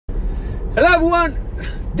Hello everyone,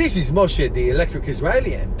 this is Moshe, the Electric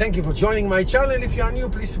Israeli, and thank you for joining my channel. If you are new,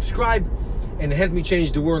 please subscribe and help me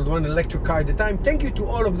change the world one electric car at a time. Thank you to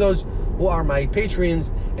all of those who are my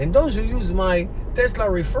Patreons and those who use my Tesla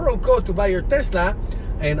referral code to buy your Tesla.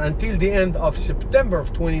 And until the end of September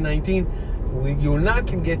of 2019, you now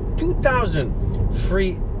can get 2,000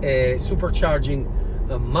 free supercharging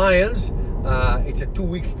miles. It's a 2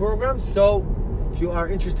 weeks program, so if you are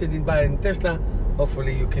interested in buying Tesla,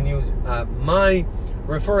 hopefully you can use my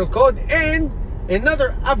referral code. And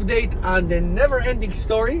another update on the never-ending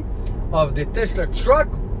story of the Tesla truck,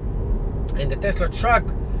 and the Tesla truck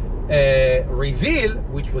reveal,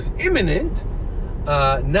 which was imminent,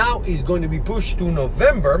 now is going to be pushed to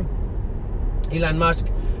November. Elon Musk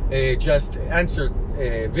just answered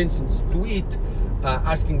Vincent's tweet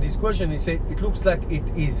asking this question. He said it looks like it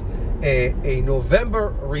is a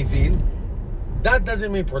November reveal. That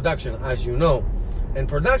doesn't mean production, as you know. And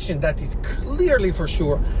production, that is clearly for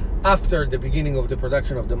sure after the beginning of the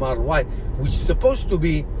production of the Model Y, which is supposed to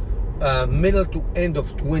be middle to end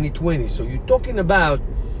of 2020. So you're talking about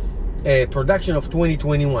production of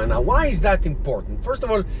 2021. Now, why is that important? First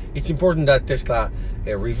of all, it's important that Tesla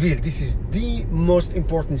revealed this is the most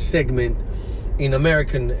important segment in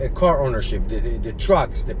American car ownership. The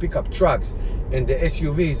trucks, the pickup trucks, and the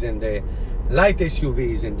SUVs, and the light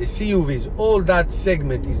SUVs, and the CUVs, all that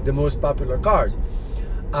segment is the most popular cars.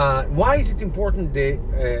 Why is it important, the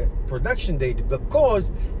production date?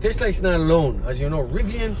 Because Tesla is not alone. As you know,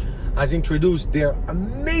 Rivian has introduced their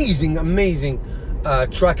amazing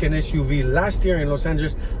truck and SUV last year in Los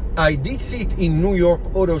Angeles. I did see it in New York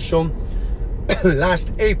Auto Show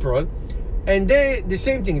last April, and the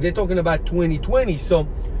same thing, they're talking about 2020. So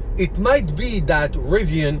it might be that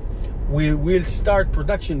Rivian will start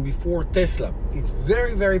production before Tesla. It's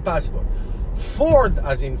very possible. Ford,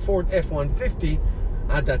 as in Ford F-150,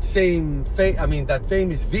 had that same that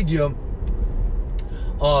famous video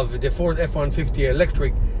of the Ford F-150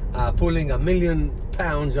 electric pulling 1 million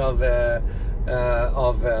pounds of a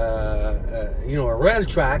rail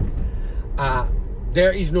track.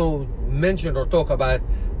 There is no mention or talk about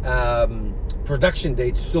production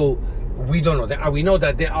dates, so we don't know. We know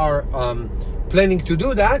that they are planning to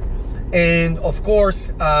do that. And of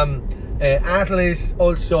course, Atlas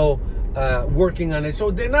also working on it.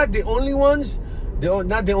 So they're not the only ones. They're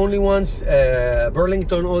not the only ones.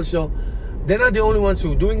 Burlington also. They're not the only ones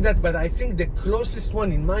who are doing that. But I think the closest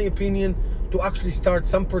one, in my opinion, to actually start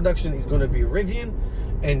some production is going to be Rivian.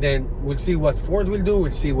 And then we'll see what Ford will do.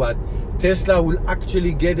 We'll see what Tesla will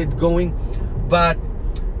actually get it going. But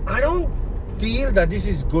I don't feel that this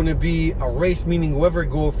is going to be a race, meaning whoever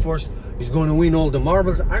goes first is going to win all the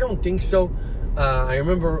marbles. I don't think so. I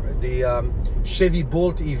remember the Chevy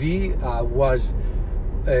Bolt EV was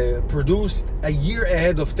produced a year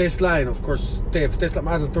ahead of Tesla, and of course they have Tesla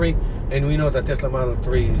Model 3, and we know that Tesla Model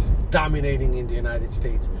 3 is dominating in the United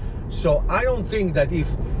States. So I don't think that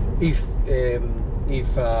if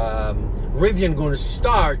Rivian going to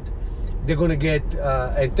start, they're going to get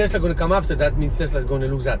and Tesla going to come after. That means Tesla is going to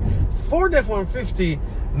lose that. Ford F-150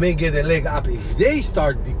 may get a leg up if they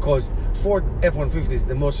start, because Ford F-150 is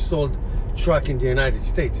the most sold truck in the United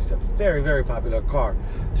States. It's a very popular car,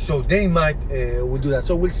 so they might will do that.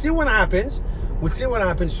 So we'll see what happens. We'll see what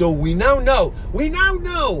happens. So we now know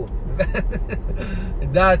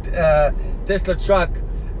that Tesla truck,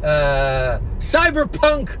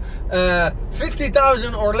 cyberpunk,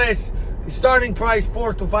 50,000 or less, starting price,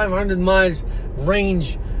 400 to 500 miles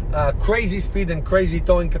range, crazy speed and crazy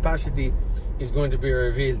towing capacity, is going to be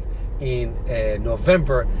revealed in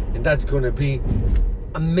November, and that's going to be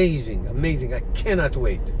amazing. I cannot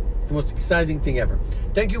wait. It's the most exciting thing ever.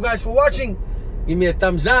 Thank you guys for watching. Give me a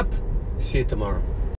thumbs up. See you tomorrow.